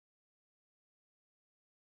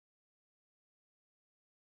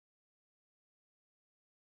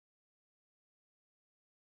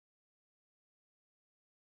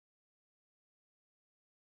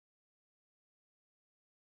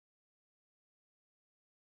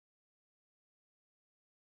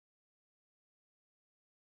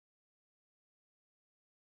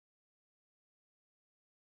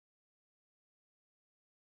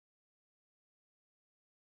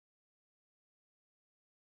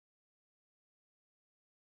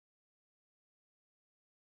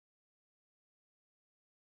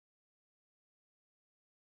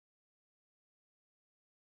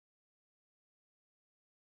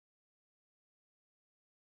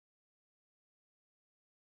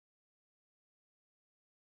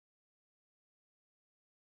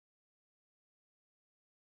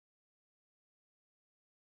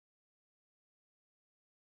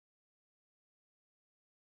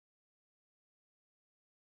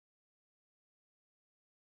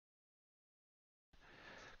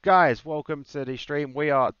Guys, welcome to the stream. We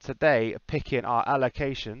are today picking our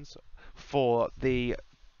allocations for the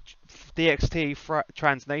DxT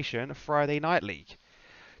Trans-Nation Friday Night League.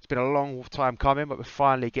 It's been a long time coming, but we're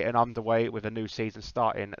finally getting underway with a new season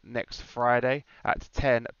starting next Friday at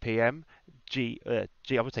 10 p.m. I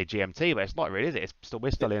would say GMT, but it's not really, is it? We're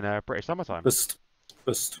still in British summertime. Bust.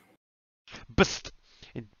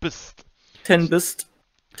 In bust. 10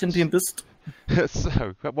 p.m. bust.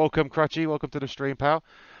 So, welcome, Crutchy. Welcome to the stream, pal.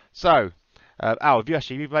 So, Al, if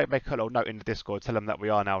you make a little note in the Discord, tell them that we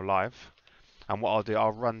are now live. And what I'll do,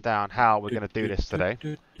 I'll run down how we're going to do this today.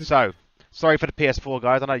 So, sorry for the PS4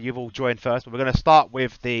 guys. I know you've all joined first, but we're going to start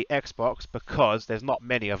with the Xbox because there's not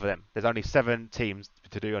many of them. There's only 7 teams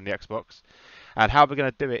to do on the Xbox. And how we're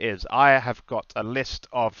going to do it is, I have got a list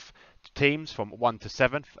of teams from 1 to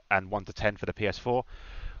 7 and 1 to 10 for the PS4.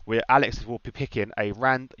 Where Alex will be picking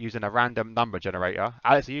using a random number generator.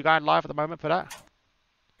 Alex, are you going live at the moment for that?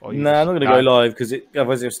 No, I'm not going to go live because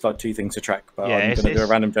otherwise it's like 2 things to track. But yeah, I'm going to do a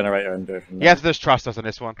random generator and do it from there. You have to just trust us on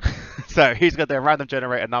this one. So he's going to do a random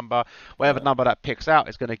generator number. Whatever number that picks out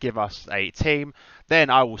is going to give us a team. Then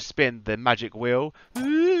I will spin the magic wheel.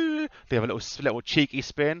 We have a little cheeky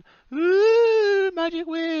spin. Magic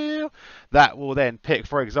wheel. That will then pick,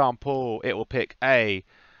 for example, it will pick a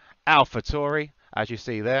AlphaTauri, as you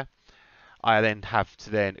see there. I then have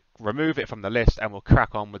to remove it from the list and we'll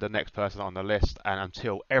crack on with the next person on the list and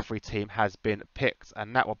until every team has been picked,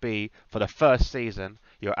 and that will be for the first season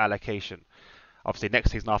your allocation. Obviously next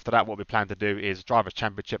season after that what we plan to do is Drivers'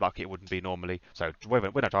 Championship like it wouldn't be normally. So win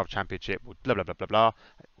a Drivers' Championship, blah blah blah blah blah.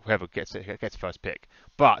 Whoever gets it gets first pick.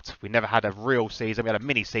 But we never had a real season. We had a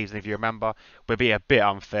mini season if you remember. Would be a bit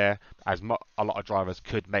unfair as a lot of drivers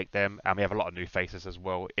could make them, and we have a lot of new faces as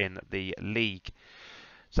well in the league.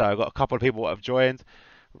 So I've got a couple of people that have joined.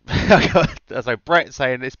 So Brett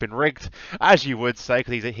saying it's been rigged, as you would say,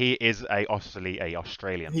 because he is obviously a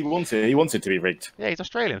Australian. He wants it to be rigged. Yeah, he's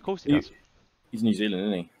Australian, of course he does. He's New Zealand,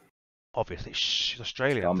 isn't he? Obviously, he's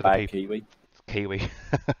Australian. I'm back, Kiwi.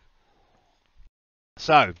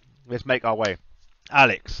 So let's make our way.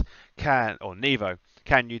 Alex, Nevo,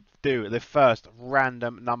 can you do the first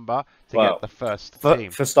random number to get the first team?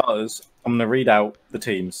 For starters, I'm going to read out the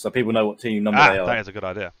teams so people know what team number they are. That is a good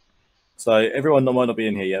idea. So everyone might not be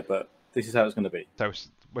in here yet, but this is how it's going to be. So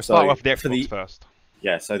we'll start off with the Xbox first.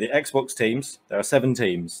 Yeah, so the Xbox teams, there are 7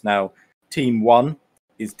 teams. Now, Team 1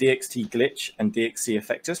 is DxT Glitch and DxT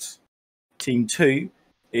Effectus. Team 2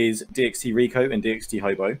 is DxT Rico and DxT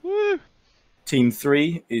Hobo. Woo! Team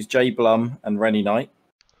 3 is J Blum and Rennie Knight.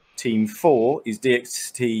 Team 4 is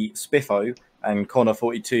DxT Spiffo and Connor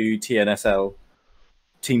 42 TNSL.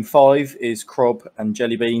 Team 5 is Crob and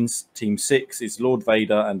Jellybeans. Team 6 is Lord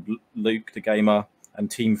Vader and Luke the Gamer.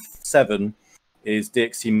 And Team 7 is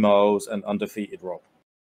DxT Miles and Undefeated Rob.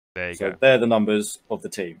 There you go. They're the numbers of the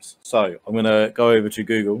teams. So I'm going to go over to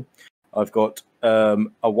Google. I've got a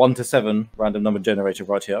 1 to 7 random number generator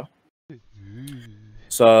right here.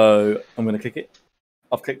 So I'm going to click it.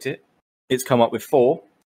 I've clicked it. It's come up with 4.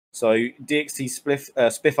 So DxT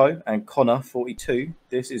Spiffo and Connor 42.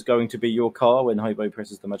 This is going to be your car when Hobo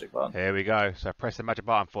presses the magic button. Here we go. So press the magic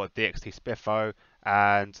button for DxT Spiffo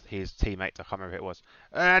and his teammate. I can't remember who it was.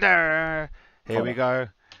 Here we go.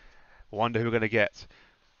 Wonder who we're going to get.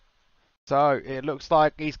 So it looks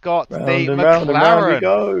like he's got the McLaren. Round we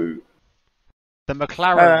go. The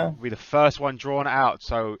McLaren will be the first one drawn out.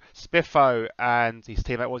 So Spiffo and his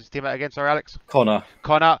teammate, what was his teammate again? Sorry, Alex?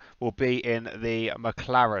 Connor will be in the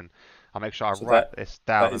McLaren. I'll make sure I write this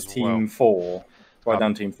down as well. Team 4. Write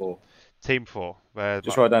down Team 4. Team 4.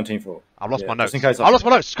 Just write down Team 4. I've lost my notes. I lost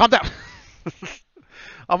my notes. Calm down.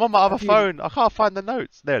 I'm on my other phone. I can't find the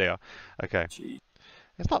notes. There they are. Okay. Jeez.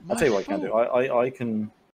 It's not my I'll tell you what fault. I can do. I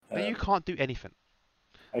can... But you can't do anything.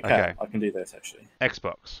 Okay. I can do this, actually.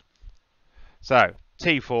 Xbox. So,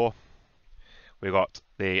 T4, we've got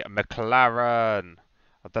the McLaren.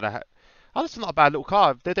 I don't know how... Oh, that's not a bad little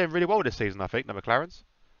car. They're doing really well this season, I think, the McLarens.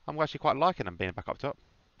 I'm actually quite liking them being back up top.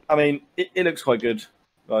 I mean, it looks quite good.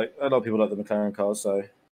 Like, a lot of people like the McLaren cars, so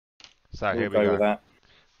here we go. With that.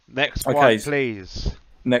 Next one, please.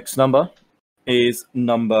 Next number is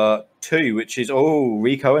number 2, which is,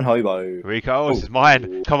 Rico and Hobo. Rico, this is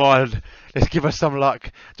mine. Come on, let's give us some luck.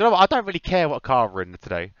 Do you know what? I don't really care what car we're in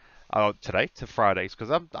today. To Fridays, because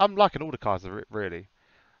I'm liking all the cars really.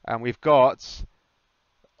 And we've got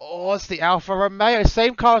it's the Alfa Romeo,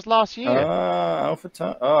 same car as last year. Alfa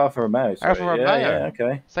Romeo. Sorry. Alfa Romeo. Yeah,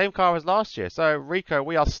 okay. Same car as last year. So Rico,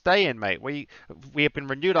 we are staying, mate. We have been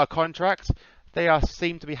renewed our contract. They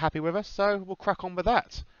seem to be happy with us, so we'll crack on with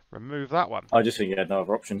that. Remove that one. I just think you had no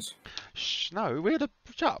other options. No, we had a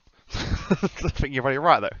shut up. I think you're probably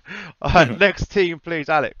right though. Alright, next team, please,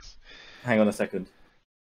 Alex. Hang on a second.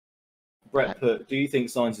 Brett put, do you think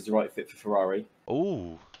Sainz is the right fit for Ferrari?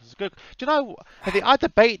 Ooh, it's good. Do you know? I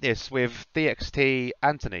debate this with DxT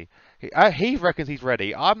Anthony. He reckons he's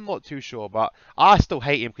ready. I'm not too sure, but I still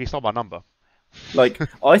hate him because he stole my number. Like,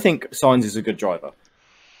 I think Sainz is a good driver.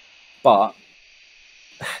 But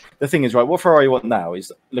the thing is, right, what Ferrari want now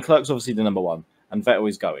is Leclerc's obviously the number one, and Vettel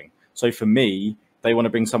is going. So for me, they want to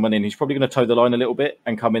bring someone in who's probably going to toe the line a little bit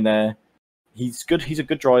and come in there. He's good. He's a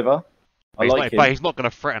good driver. I like him. But he's not going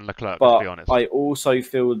to threaten Leclerc, But let's be honest. I also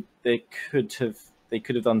feel they could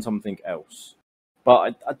have done something else.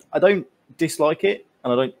 But I don't dislike it,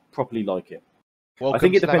 and I don't properly like it. I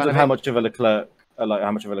think it depends on how much of a Leclerc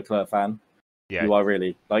fan you are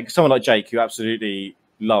really. Like someone like Jake, who absolutely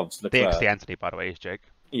loves Leclerc. DxT Anthony, by the way, is Jake.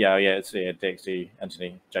 Yeah, it's DxT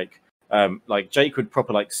Anthony Jake. Like Jake would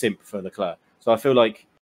proper like simp for Leclerc. So I feel like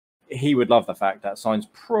he would love the fact that Sainz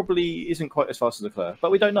probably isn't quite as fast as Leclerc, but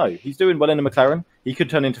we don't know. He's doing well in a McLaren. He could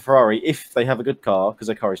turn into Ferrari if they have a good car, because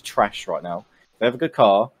their car is trash right now. If they have a good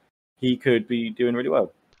car, he could be doing really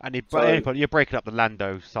well. And you're breaking up the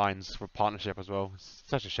Lando Sainz for partnership as well. It's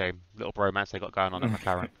such a shame, little bromance they got going on at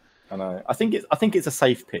McLaren. I know. I think it's a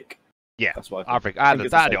safe pick. Yeah, that's what I think. Out of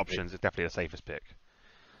the options, it's definitely the safest pick.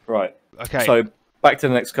 Right. Okay. So back to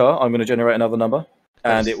the next car. I'm going to generate another number,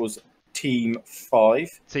 and it was Team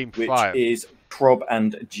 5. Team 5. Which is Crob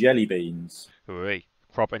and Jelly Beans. Oui.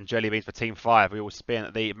 Crob and Jelly Beans for Team 5. We will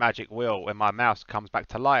spin the magic wheel when my mouse comes back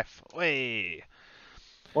to life. Whee!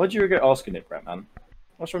 Why did you regret asking it, Brett, man?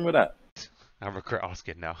 What's wrong with that? I regret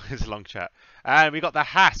asking now. It's a long chat. And we got the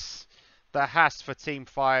Haas. The Haas for Team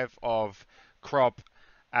 5 of Crob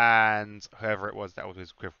and whoever it was that was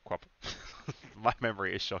his Crob. My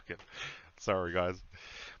memory is shocking. Sorry, guys.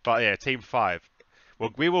 But yeah, Team 5.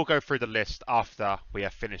 Well, we will go through the list after we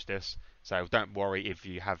have finished this, so don't worry if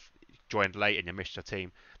you have joined late and you missed your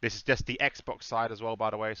team. This is just the Xbox side as well, by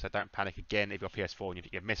the way, so don't panic again if you're PS4 and you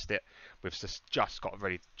think you've missed it. We've just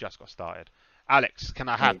got started. Alex, can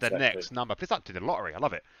I have the next number? Please don't do the lottery. I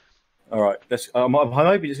love it. All right. I'm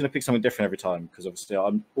maybe just going to pick something different every time because obviously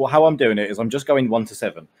how I'm doing it is I'm just going 1 to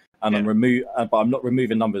 7. And but I'm not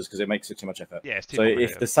removing numbers because it makes it too much effort. Yeah, it's too so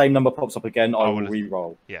if the same number pops up again, I will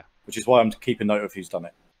re-roll. Yeah. Which is why I'm keeping note of who's done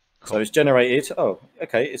it. Cool. So it's generated. Oh,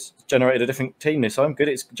 okay. It's generated a different team this time. Good.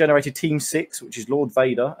 It's generated Team 6, which is Lord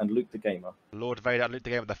Vader and Luke the Gamer. Lord Vader and Luke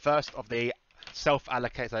the Gamer, the first of the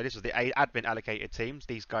self-allocated. So this was the admin allocated teams.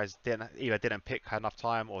 These guys either didn't pick enough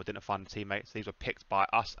time or didn't find teammates. These were picked by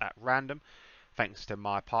us at random, thanks to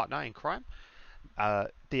my partner in crime,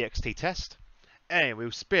 DxT Test. Anyway,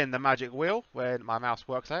 we'll spin the magic wheel when my mouse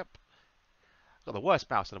works out. I've got the worst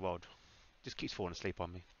mouse in the world. Just keeps falling asleep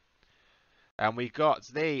on me. And we got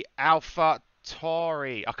the Alpha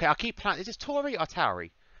Tauri. Okay, I keep pronouncing. Is this Tauri or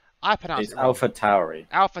Tauri? I pronounce it wrong. Alpha Tauri.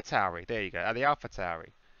 Alpha Tauri. There you go. The Alpha Tauri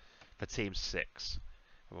for Team 6.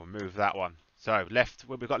 We'll move that one. So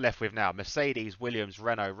what we've got left with now: Mercedes, Williams,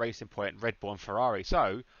 Renault, Racing Point, Red Bull, and Ferrari.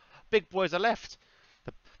 So big boys are left.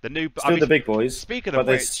 The new. Still the big boys. Speaking of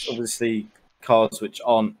which, there's obviously cars which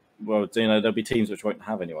aren't. Well, there'll be teams which won't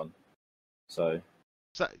have anyone. So,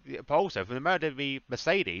 but also for the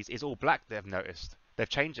Mercedes is all black. They've noticed they've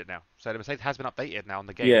changed it now, so the Mercedes has been updated now on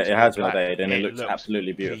the game. Yeah, it has been updated, and it looks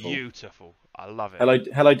absolutely beautiful. Beautiful, I love it.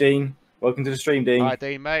 Hello, Dean. Welcome to the stream, Dean. Hi,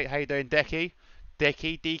 Dean, mate. How you doing, Decky?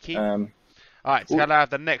 All right, so can I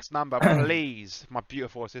have the next number, please, my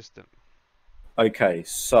beautiful assistant? Okay,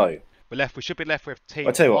 so we should be left with Team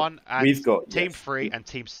 1 and Team 3 and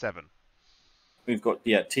Team 7. We've got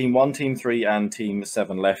Team 1, Team 3, and Team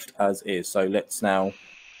 7 left as is. So let's now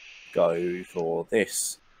go for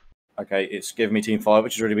this. Okay, it's given me Team 5,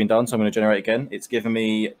 which has already been done, so I'm going to generate again. It's given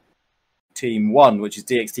me Team 1, which is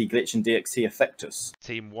DxT Glitch and DxT Effectus.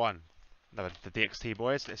 Team 1, the DxT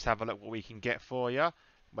boys. Let's have a look what we can get for you.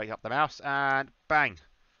 Wake up the mouse and bang.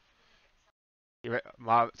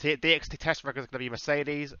 My DxT test record is going to be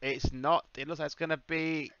Mercedes. It's not. It looks like it's going to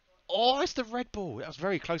be. Oh, it's the Red Bull. That was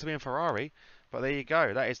very close to being Ferrari. But there you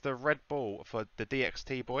go. That is the Red Bull for the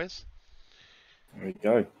DxT boys. There we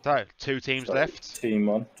go. So, 2 teams left. Team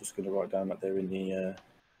 1. Just going to write down that they're in the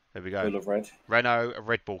there we go. wheel of red. Renault,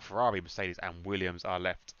 Red Bull, Ferrari, Mercedes, and Williams are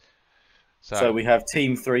left. So we have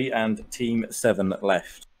Team 3 and Team 7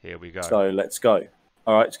 left. Here we go. So let's go.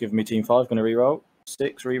 All right, it's giving me Team 5. Going to re-roll.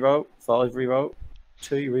 6 re-roll. 5 re-roll.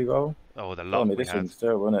 2 re-roll. Oh, the lot. This one's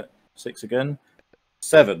terrible, isn't it? 6 again.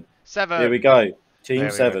 7. 7. Here we go.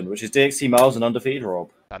 Team 7, which is DxT Miles and Undefeated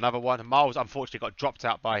Rob. Another one. Miles unfortunately got dropped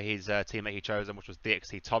out by his teammate he chosen, which was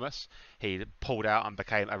DxT Thomas. He pulled out and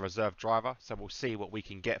became a reserve driver. So we'll see what we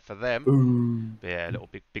can get for them. Ooh. Yeah, a little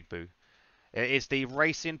big boo. It is the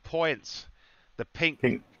Racing Points, the pink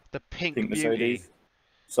beauty. Mercedes.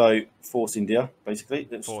 So Force India, basically.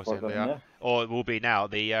 Let's Force write that in India, there. or it will be now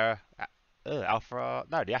the Alpha.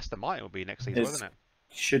 No, the Aston Martin will be next season, wasn't it?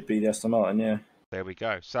 Should be the Aston Martin, yeah. There we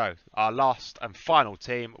go. So our last and final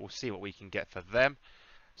team. We'll see what we can get for them.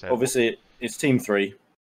 So obviously, it's Team 3.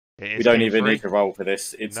 We don't even need to roll for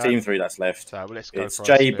this. It's Team 3 that's left. So let's go. It's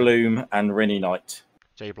Jay Bloom and Rennie Knight.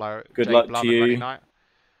 Jay Bloom. Good luck Blum to you. And Rennie Knight.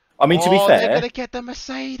 I mean, to be fair, they're gonna get the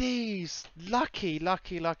Mercedes. Lucky.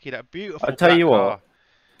 That beautiful. I tell you what, car.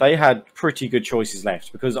 They had pretty good choices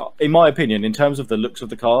left because, in my opinion, in terms of the looks of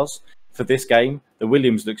the cars for this game, the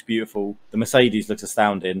Williams looks beautiful, the Mercedes looks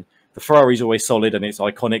astounding, the Ferrari's always solid and it's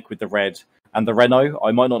iconic with the red, and the Renault,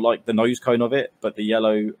 I might not like the nose cone of it, but the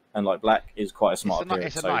yellow and like black is quite a smart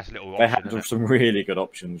appearance. It's a nice little option. They had some really good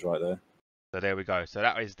options right there. So there we go. So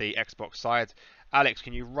that is the Xbox side. Alex,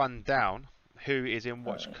 can you run down who is in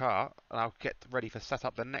which car, and I'll get ready for set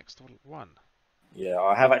up the next one. Yeah,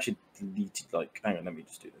 I have actually deleted. Hang on, let me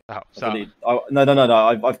just do this. Oh, so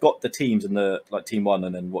no. I've got the teams and the Team 1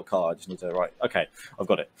 and then what car. I just need to write. Okay, I've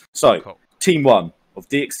got it. So cool. Team 1 of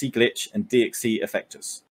DxT Glitch and DxT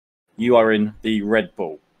Effectors. You are in the Red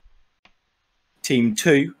Bull. Team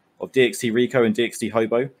 2 of DxT Rico and DxT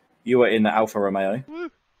Hobo. You are in the Alfa Romeo.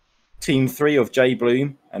 Woo. Team 3 of Jay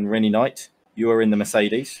Bloom and Rennie Knight. You are in the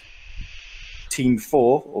Mercedes. Team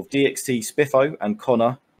 4 of DxT Spiffo and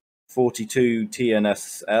Connor 42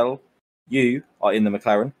 TNSL. You are in the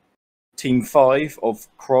McLaren. Team 5 of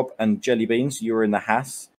Crob and Jelly Beans. You are in the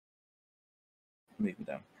Haas. Move me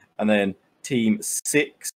down. And then Team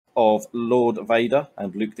 6 of Lord Vader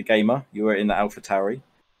and Luke the Gamer. You are in the Alpha Tauri.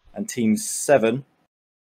 And Team 7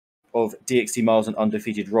 of DxT Miles and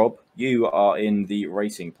Undefeated Rob. You are in the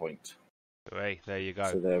Racing Point. Hey, there you go.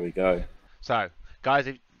 So there we go. So, guys,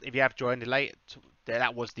 if you have joined late,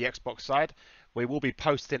 that was the Xbox side. We will be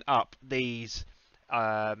posting up these,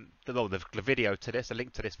 the video to this, a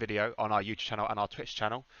link to this video on our YouTube channel and our Twitch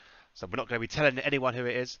channel. So we're not going to be telling anyone who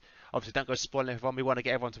it is. Obviously, don't go spoiling everyone. We want to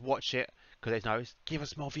get everyone to watch it because they know, give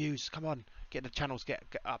us more views. Come on, get the channels, get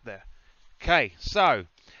up there. Okay, so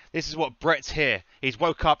this is what Brett's here. He's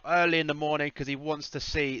woke up early in the morning because he wants to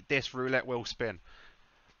see this roulette wheel spin.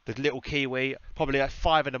 The little Kiwi, probably at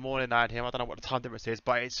 5 in the morning now him. I don't know what the time difference is,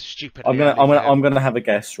 but it's stupid. I'm gonna have a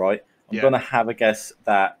guess, right? I'm gonna have a guess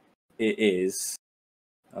that it is.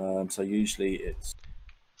 So usually it's.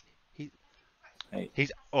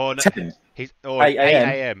 He's 10. He's 8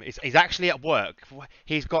 a.m. He's actually at work.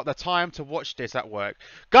 He's got the time to watch this at work.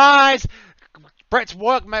 Guys, Brett's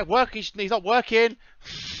work, mate. He's not working.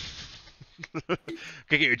 Gonna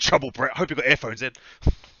get you in trouble, Brett. I hope you got earphones in.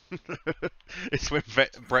 It's when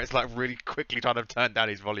Brett's like really quickly trying to turn down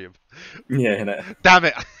his volume. Yeah, no. Damn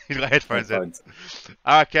it! He's got headphones in.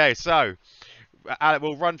 Okay, so Alex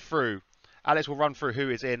will run through who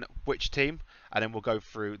is in which team, and then we'll go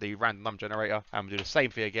through the random number generator, and we'll do the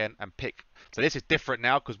same thing again and pick. So this is different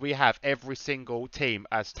now because we have every single team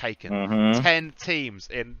as taken. 10 teams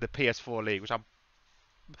in the PS4 league, which I'm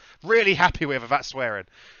really happy with that swearing.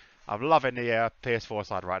 I'm loving the PS4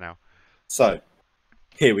 side right now. So.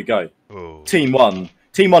 Here we go. Ooh. Team 1.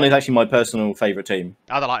 Team 1 is actually my personal favourite team.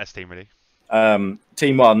 I don't like this team, really.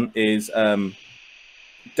 Team 1 is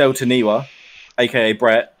Delta Niwa, a.k.a.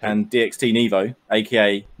 Brett, and DxT Nevo,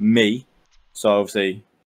 a.k.a. me. So, obviously,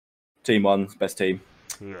 Team 1's best team.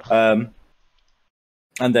 Yeah.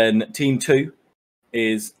 And then Team 2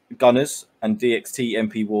 is Gunners and DxT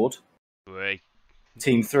MP Ward. Boy.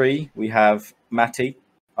 Team 3, we have Matty.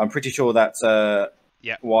 I'm pretty sure that's...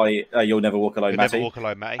 Yeah. Why You'll Never Walk Alone, Matty. Never Walk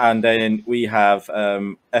Alone, Matty. And then we have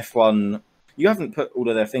F1. You haven't put all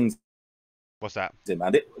of their things. What's that? In,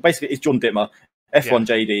 man. Basically, it's John Dittmer, F1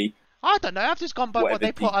 JD. I don't know. I've just gone by what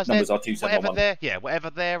they put as numbers their, are 271. whatever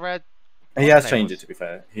their. He has changed it, to be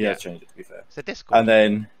fair. He has changed it, to be fair. It's a Discord.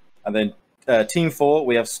 And then Team 4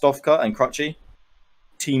 we have Stofka and Crutchy.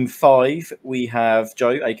 Team 5 we have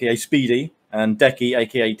Joe, aka Speedy, and Decky,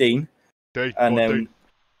 aka Dean. And then.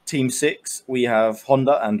 Team 6, we have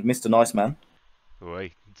Honda and Mr. Niceman.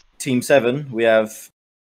 Oi. Team 7, we have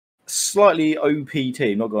slightly OP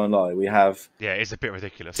team, not going to lie. We have... Yeah, it's a bit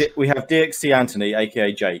ridiculous. We have DxT Anthony,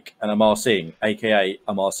 a.k.a. Jake, and Amar Singh, a.k.a.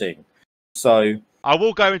 Amar Singh. So... I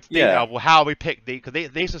will go into detail how we picked these,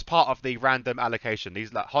 because these is part of the random allocation.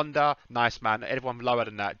 These like Honda, Niceman, everyone lower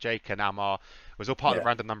than that, Jake and Amar, was all part of the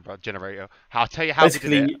random number generator. I'll tell you how we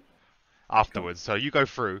did it afterwards. So you go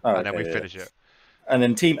through, and then we finish it. And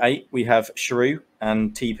then Team 8, we have Shrew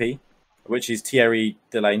and TP, which is Thierry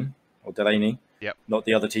Delaney, not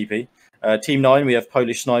the other TP. Team 9, we have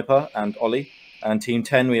Polish Sniper and Ollie. And Team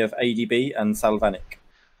 10, we have ADB and Salvanik.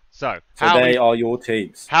 So So they are your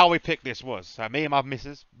teams. how we picked this was, so me and my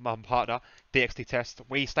missus, my partner, DxT Test,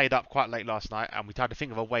 we stayed up quite late last night and we tried to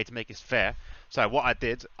think of a way to make this fair. So what I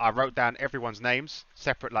did, I wrote down everyone's names,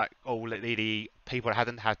 separate, like all the people that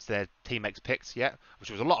hadn't had their teammates picked yet,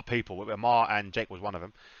 which was a lot of people. Amar and Jake was one of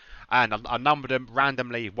them. And I numbered them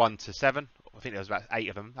randomly 1 to 7. I think there was about 8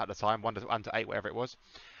 of them at the time, 1 to 8, whatever it was.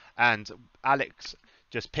 And Alex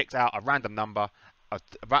just picked out a random number,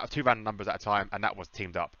 about 2 random numbers at a time, and that was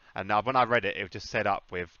teamed up. And now when I read it, it was just set up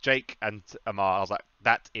with Jake and Amar. I was like,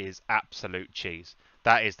 that is absolute cheese.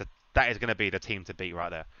 That is going to be the team to beat right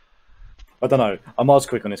there. I don't know. Amar's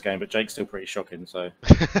quick on this game, but Jake's still pretty shocking. So,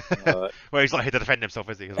 well, he's not here to defend himself,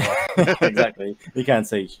 is he? As well? Exactly. He can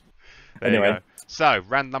see. Anyway, so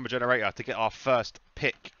random number generator to get our first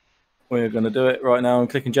pick. We're going to do it right now and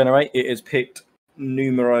click and generate. It is picked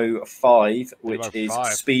numero 5, which Numero is 5.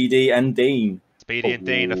 Speedy and Dean. Speedy and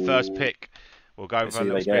Dean, the first pick. We'll go for a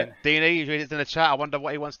little spin. Deanie, it's in the chat. I wonder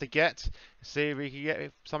what he wants to get. See if we can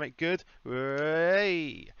get something good.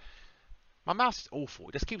 Hey. My mouse is awful.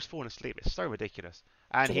 It just keeps falling asleep. It's so ridiculous.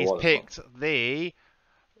 And he's picked the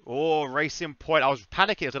Racing Point. I was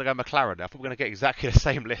panicking. I was going to go McLaren. I thought we were going to get exactly the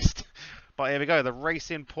same list. But here we go. The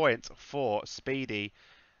Racing Point for Speedy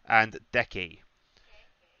and Decky.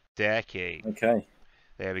 Okay.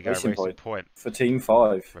 There we go. Racing Point for Team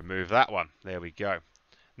 5. Remove that one. There we go.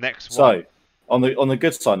 Next one. So, on the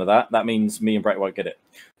good side of that, that means me and Brett won't get it.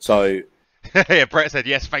 So, yeah, Brett said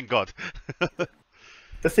yes. Thank God.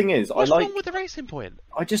 The thing is, what's wrong with the Racing Point?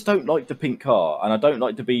 I just don't like the pink car, and I don't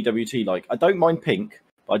like the BWT. Like, I don't mind pink,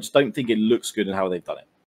 but I just don't think it looks good in how they've done it.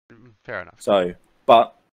 Fair enough. So,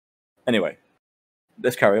 but anyway,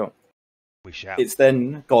 let's carry on. We shall. It's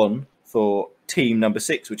then gone for team number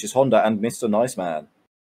 6, which is Honda and Mr. Niceman.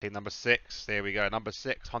 Team number 6. There we go. Number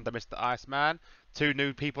 6, Honda, Mr. Iceman. 2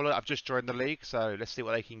 new people that have just joined the league, so let's see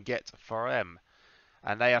what they can get for them.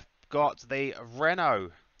 And they have got the Renault.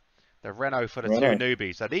 The Renault for the 2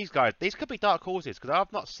 newbies. So these could be dark horses because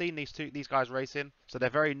I've not seen these guys racing. So they're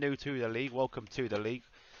very new to the league. Welcome to the league.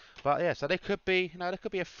 But yeah, so they could be, they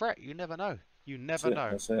could be a threat. You never know. You never know.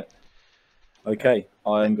 That's it. Okay,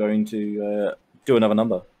 I am going to do another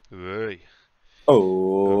number. Oy.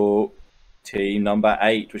 Oh, team number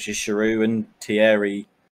 8, which is Cheru and Thierry.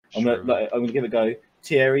 I'm gonna give it a go.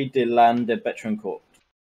 Thierry Delan de Betrancourt.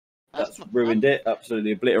 That's ruined it.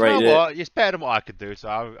 Absolutely obliterated it. It's better than what I could do, so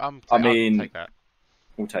I'll take that.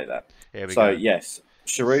 We'll take that. Here we go. So yes,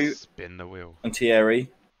 Cheru, spin the wheel, and Thierry.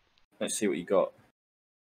 Let's see what you got.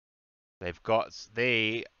 They've got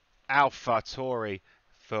the Alpha Tauri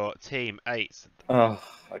for Team 8. Oh,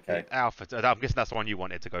 okay. Alpha. I'm guessing that's the one you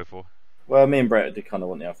wanted to go for. Well, me and Brett did kind of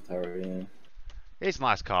want the Alpha Tauri. Yeah. It's a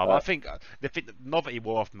nice car, but I think the novelty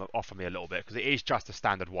will offer me a little bit because it is just a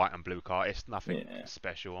standard white and blue car. It's nothing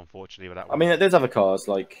special, unfortunately, with that one. I mean, there's other cars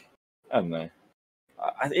like I don't know.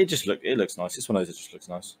 It looks nice. It's one of those that just looks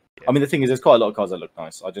nice. Yeah. I mean, the thing is, there's quite a lot of cars that look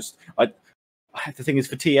nice. The thing is,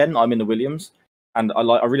 for TN, I'm in the Williams, and I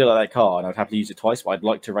really like that car, and I'd happily use it twice. But I'd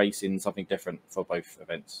like to race in something different for both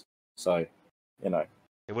events. So, it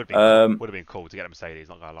would have been cool to get a Mercedes.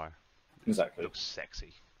 Not gonna lie. Exactly. It looks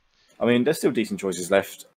sexy. I mean, there's still decent choices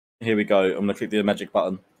left. Here we go. I'm going to click the magic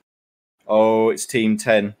button. Oh, it's Team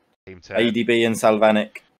 10. Team 10. ADB and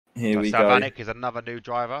Salvanic. Here we go. Salvanic is another new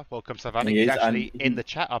driver. Welcome, Salvanic. He's actually in the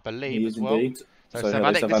chat, I believe, as well. Indeed. So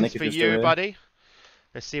Salvanic, this is for you, buddy.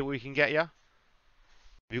 Let's see what we can get you. If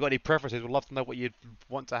you've got any preferences, we'd love to know what you'd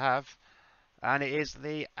want to have. And it is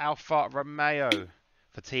the Alfa Romeo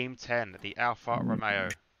for Team 10. The Alfa Romeo.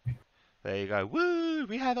 There you go. Woo!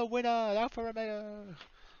 We have a winner! Alfa Romeo!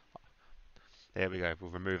 There we go.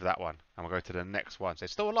 We'll remove that one, and we'll go to the next one. So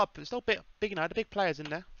it's still a lot. It's still a bit big, the big players in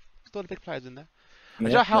there. Still the big players in there. Yeah,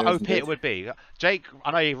 you know how OP it would be. Jake,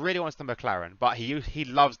 I know he really wants the McLaren, but he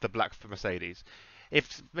loves the black for Mercedes.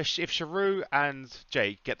 If Cheru and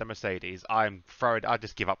Jake get the Mercedes, I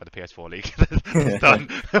just give up with the PS4 league. It's done.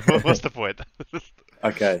 What's the point?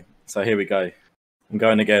 Okay, so here we go. I'm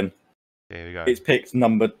going again. Here we go. It's picked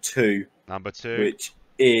number 2. Number 2. Which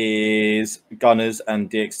is Gunners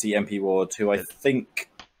and DxT MP Ward, who I think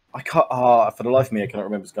I can't. For the life of me, I cannot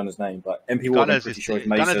remember his Gunner's name. But MP Ward, I'm pretty sure is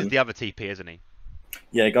Mason. Gunners is the other TP, isn't he?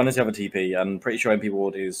 Yeah, Gunners the other TP, and pretty sure MP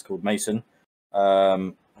Ward is called Mason.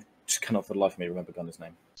 I just cannot for the life of me remember Gunner's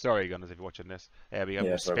name. Sorry, Gunners, if you're watching this. There we go.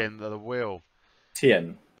 We'll spin the wheel.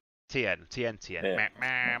 TN. Yeah. TN.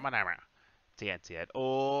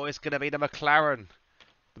 Oh, it's gonna be the McLaren.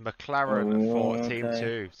 The McLaren for Team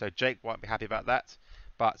 2. So Jake won't be happy about that.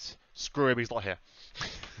 But screw him, he's not here.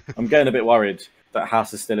 I'm getting a bit worried that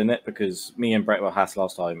Haas is still in it because me and Brett were Haas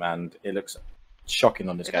last time and it looks shocking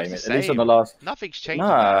on this It looks game. the At least on same. the last. Nothing's changed. in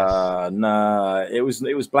this. Nah. It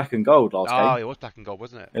was black and gold last Oh, game. it was black and gold,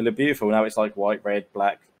 wasn't it? It looked beautiful. Now it's like white, red,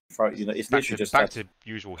 black. You know, it's literally just back to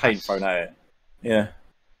usual paint Haas. thrown at it. Yeah.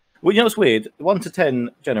 Well, you know what's weird? 1 to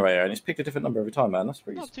 10 generator, and it's picked a different number every time, man. That's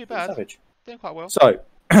pretty, Not too pretty bad. savage. Doing quite well. So,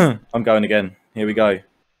 I'm going again. Here we go.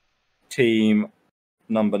 Team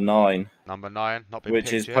number 9, Number 9, not been which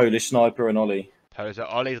picked is yet. Polish Sniper and Ollie. So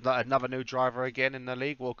Ollie's another new driver again in the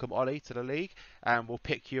league. Welcome Ollie to the league, and we'll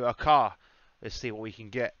pick you a car. Let's see what we can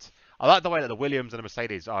get. I like the way that the Williams and the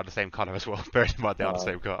Mercedes are the same colour as well. Bearing in mind they are the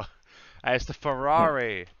same car. And it's the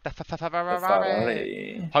Ferrari. The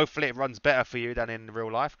Ferrari. Hopefully it runs better for you than in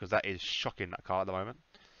real life, because that is shocking, that car at the moment.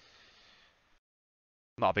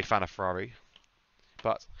 Not a big fan of Ferrari,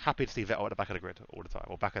 but happy to see Vettel at the back of the grid all the time,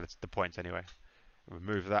 or back at the points anyway.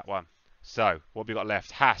 Remove that one. So, what have we got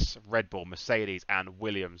left? Haas, Red Bull, Mercedes, and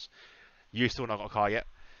Williams. You still not got a car yet.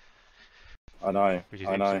 I know.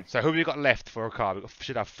 I know. So, who have we got left for a car? We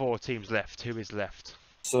should have 4 teams left. Who is left?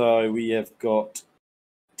 So, we have got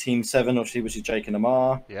Team 7, obviously, which is Jake and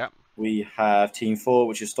Amar. Yeah. We have Team 4,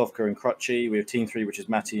 which is Stovka and Crutchy. We have Team 3, which is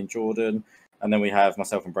Matty and Jordan. And then we have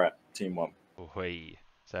myself and Brett, Team 1.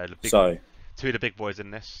 So, two of the big boys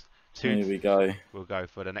in this. Here we go. We'll go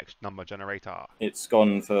for the next number generator. It's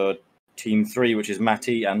gone for Team 3, which is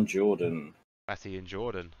Matty and Jordan. Matty and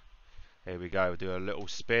Jordan. Here we go. We'll do a little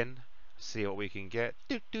spin. See what we can get.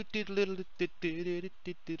 The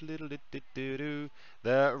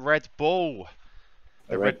Red Bull.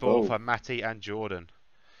 The Red Bull for Matty and Jordan.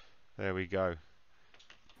 There we go.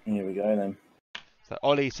 Here we go then. So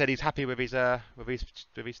Ollie said he's happy with his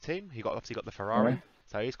team. He obviously got the Ferrari,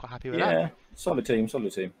 so he's quite happy with that. Yeah, solid team.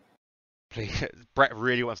 Please, Brett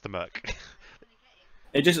really wants the Merc.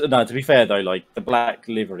 It just no. To be fair though, like the black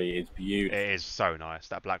livery is beautiful. It is so nice,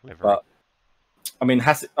 that black livery. But I mean,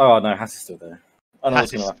 Haas. Oh no, Haas is still there.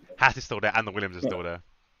 Haas is still there, and the Williams is still there.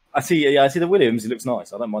 I see. Yeah, I see the Williams. It looks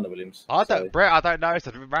nice. I don't mind the Williams. Brett, I don't know. It's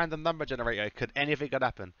a random number generator. Could anything could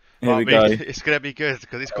happen? Here we go. It's gonna be good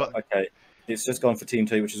because it's got. Okay, it's just gone for Team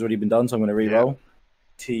 2, which has already been done. So I'm going to re-roll. Yeah.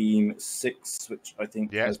 Team 6, which I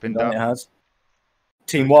think has been done. It has.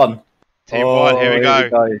 Team 1. Team 1. Here we go.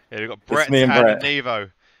 Here we got Brett and Brett.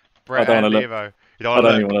 Nevo. Brett and Nevo. I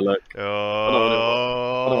don't even want to look.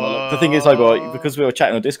 Oh. The thing is, because we were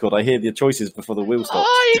chatting on Discord, I hear the choices before the wheel stops.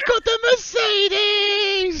 Oh, you got the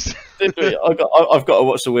Mercedes! I've got to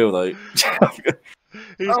watch the wheel though.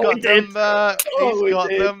 He's got the Merc. He's got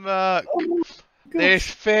the Merc. This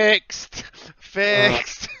fixed.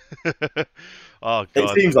 Oh god. It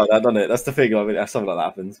seems like that, doesn't it? That's the thing. I mean, something like that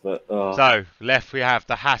happens, but. So left we have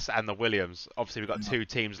the Haas and the Williams. Obviously, we've got 2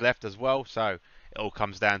 teams left as well, so it all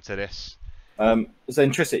comes down to this.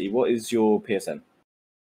 Zentricity, what is your PSN?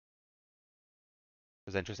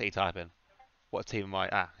 Zentricity type in. What team am I?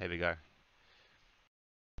 Ah, here we go.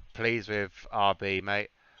 Please with RB, mate.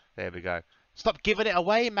 There we go. Stop giving it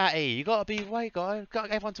away, Matty. You gotta be away, guys. Got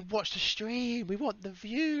everyone to watch the stream. We want the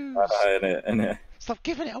views. Innit. Stop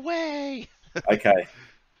giving it away. Okay.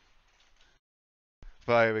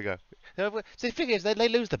 Well, here we go. So the thing is, they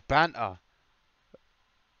lose the banter.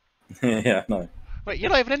 Yeah, no. Wait, you're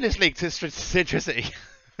not even in this league to Centricity.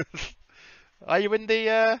 Are you in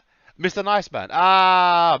the Mr. Nice Man?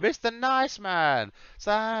 Ah, Mr. Nice Man.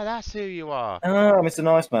 So that's who you are. Ah, Mr.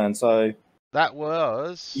 Nice Man. So that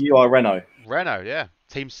was. You are Renault. Renault, yeah.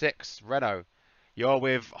 Team 6, Renault. You're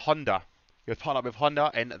with Honda. You're partnered with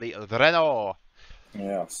Honda in the Renault.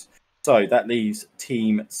 Yes. So that leaves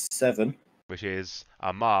Team 7, which is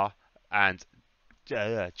Amar and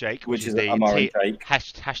Jake, which is the Amar and Jake.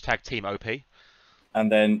 Hashtag Team OP.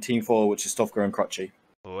 And then Team 4, which is Stovka and Crutchy.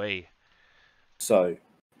 Oi. So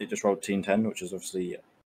it just rolled Team 10, which is obviously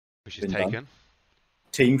taken. Done.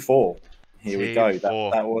 Team 4. Here we go.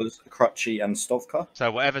 That was Crutchy and Stovka. So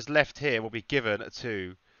whatever's left here will be given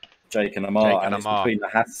to Jake and Amar, and it's between the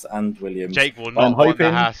Haas and Williams. Jake will not want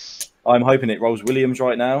the Haas. I'm hoping it rolls Williams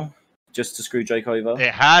right now, just to screw Jake over.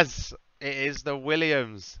 It has. It is the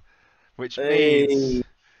Williams, which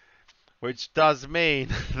does mean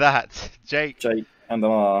that Jake and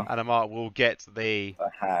Amar will get the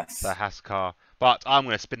Haas car. But I'm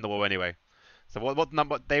going to spin the wheel anyway. So what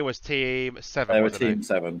number? They was Team 7. They were Team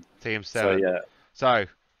 7. Team 7. So yeah. So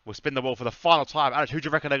we'll spin the wheel for the final time. Alex, who do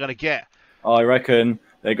you reckon they're going to get? I reckon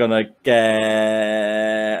they're going to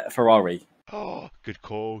get Ferrari. Oh, good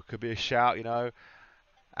call. Could be a shout, you know.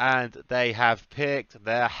 And they have picked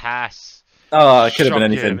their Haas. Oh, it could have been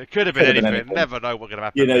anything. It could have been anything. Never know what's going to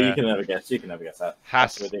happen. You know, you can never guess. You can never guess that.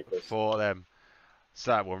 Haas for them.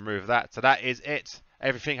 So we'll remove that. So that is it.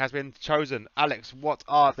 Everything has been chosen. Alex, what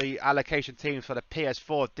are the allocation teams for the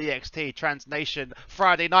PS4 DxT Trans-Nation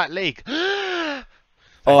Friday Night League? I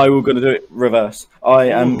will going to do it reverse. I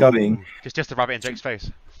am going. Ooh. Just to rub it in Jake's face.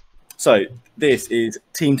 So this is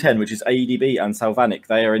Team 10, which is ADB and Salvanic.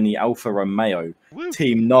 They are in the Alfa Romeo. Woo.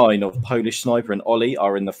 Team 9 of Polish Sniper and Ollie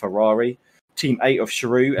are in the Ferrari. Team 8 of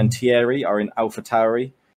Sharu and Thierry are in Alpha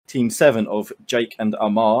Tauri. Team 7 of Jake and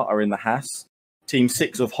Amar are in the Haas. Team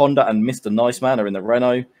 6 of Honda and Mr. Niceman are in the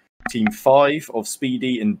Renault. Team 5 of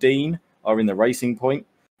Speedy and Dean are in the Racing Point.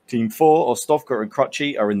 Team 4 of Stovka and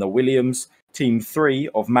Crutchy are in the Williams. Team 3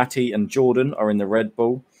 of Matty and Jordan are in the Red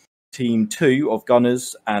Bull. Team 2 of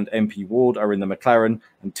Gunners and MP Ward are in the McLaren.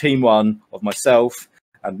 And Team 1 of myself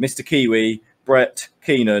and Mr. Kiwi, Brett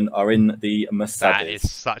Keenan are in the Mercedes. That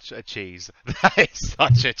is such a cheese. That is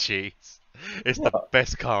such a cheese. It's the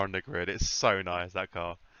best car on the grid. It's so nice, that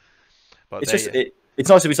car. But it's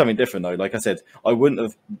nice to be something different though. Like I said, I wouldn't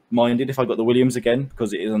have minded if I got the Williams again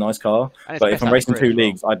because it is a nice car. But if I'm racing two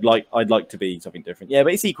leagues, I'd like to be something different. Yeah,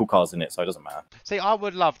 but it's equal cars in it, so it doesn't matter. See, I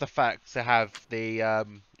would love the fact to have the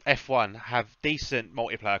F1 have decent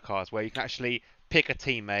multiplayer cars where you can actually pick a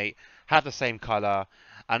teammate, have the same color,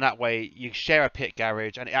 and that way you share a pit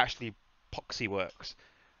garage and it actually poxy works.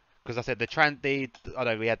 Because I said I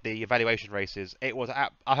know we had the evaluation races. It was I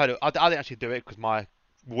didn't actually do it because my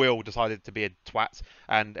wheel decided to be a twat,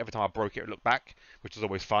 and every time I broke it, it looked back, which was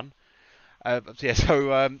always fun. But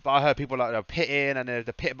I heard people like pitting, and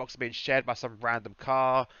the pit box being shared by some random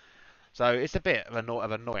car. So it's a bit of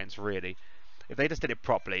annoyance, really. If they just did it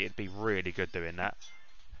properly, it'd be really good doing that.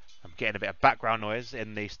 I'm getting a bit of background noise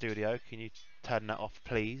in the studio. Can you turn that off,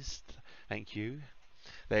 please? Thank you.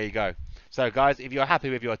 There you go. So, guys, if you're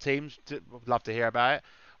happy with your teams, would love to hear about it.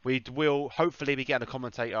 We will hopefully be getting a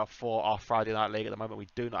commentator for our Friday Night League. At the moment, we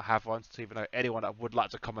do not have one. So, even though anyone that would like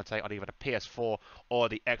to commentate on either the PS4 or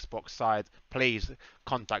the Xbox side, please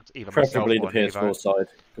contact either preferably myself or the PS4 Nevo. Side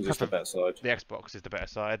because it's the better side. The Xbox is the better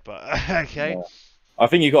side, but okay. Yeah. I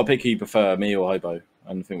think you've got to pick who you prefer, me or Hobo,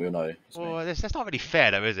 and I think we'll know. Well, that's not really fair,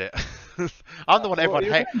 though, is it? I'm the one everyone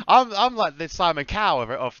hates. I'm like the Simon Cowell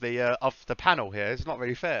of the panel here. It's not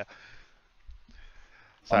really fair.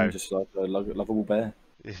 So, I'm just like a lovable bear.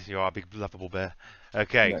 You are a big lovable bear.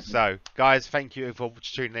 Okay, so guys, thank you for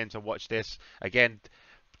tuning in to watch this. Again,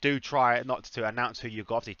 do try not to announce who you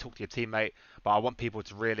got. Obviously, talk to your teammate, but I want people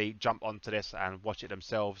to really jump onto this and watch it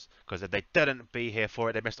themselves, because if they didn't be here for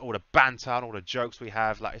it, they missed all the banter and all the jokes we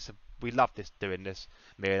have. Like, we love doing this,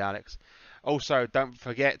 me and Alex. Also, don't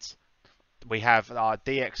forget, we have our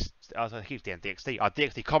DxT, our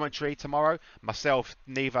DxT commentary tomorrow. Myself,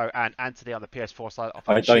 Nevo, and Anthony on the PS4 side.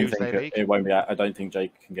 I don't think it won't be. I don't think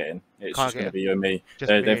Jake can get in. It's just going to be you and me.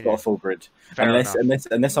 They've got a full grid.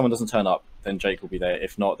 Unless someone doesn't turn up, then Jake will be there.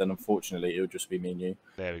 If not, then unfortunately it'll just be me and you.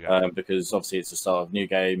 There we go. Because obviously it's the start of new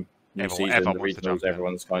game, new season. The regionals,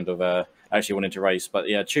 everyone's kind of actually wanting to race. But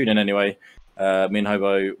yeah, tune in anyway. Me and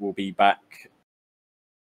Hobo will be back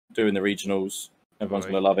doing the regionals. Everyone's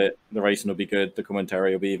going to love it. The racing will be good. The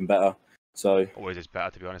commentary will be even better. So always is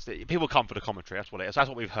better, to be honest. People come for the commentary. That's what it is. That's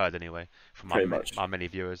what we've heard anyway from our many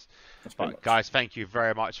viewers. But guys, thank you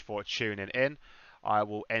very much for tuning in. I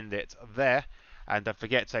will end it there. And don't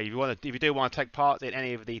forget, if you do want to take part in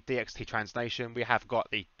any of the DxT Trans-Nation, we have got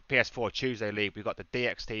the PS4 Tuesday League. We've got the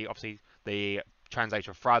DxT, obviously the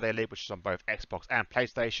Trans-Nation Friday League, which is on both Xbox and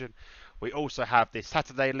PlayStation. We also have the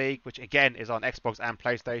Saturday League, which again is on Xbox and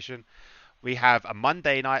PlayStation. We have a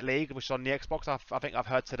Monday Night League, which is on the Xbox, I think I've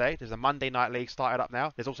heard today. There's a Monday Night League started up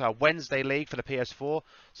now. There's also a Wednesday League for the PS4.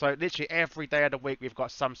 So literally every day of the week, we've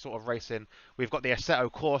got some sort of racing. We've got the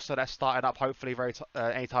Assetto Corsa that's starting up, hopefully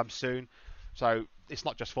anytime soon. So it's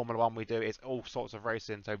not just Formula 1 we do, it's all sorts of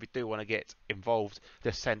racing. So if you do want to get involved,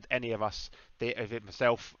 just send any of us,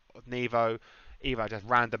 myself, Nevo, either just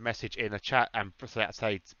random message in a chat, and let's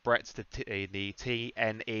say Brett's the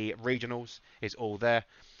TNE regionals is all there.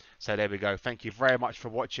 So there we go. Thank you very much for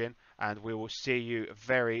watching, and we will see you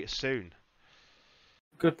very soon.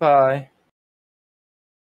 Goodbye.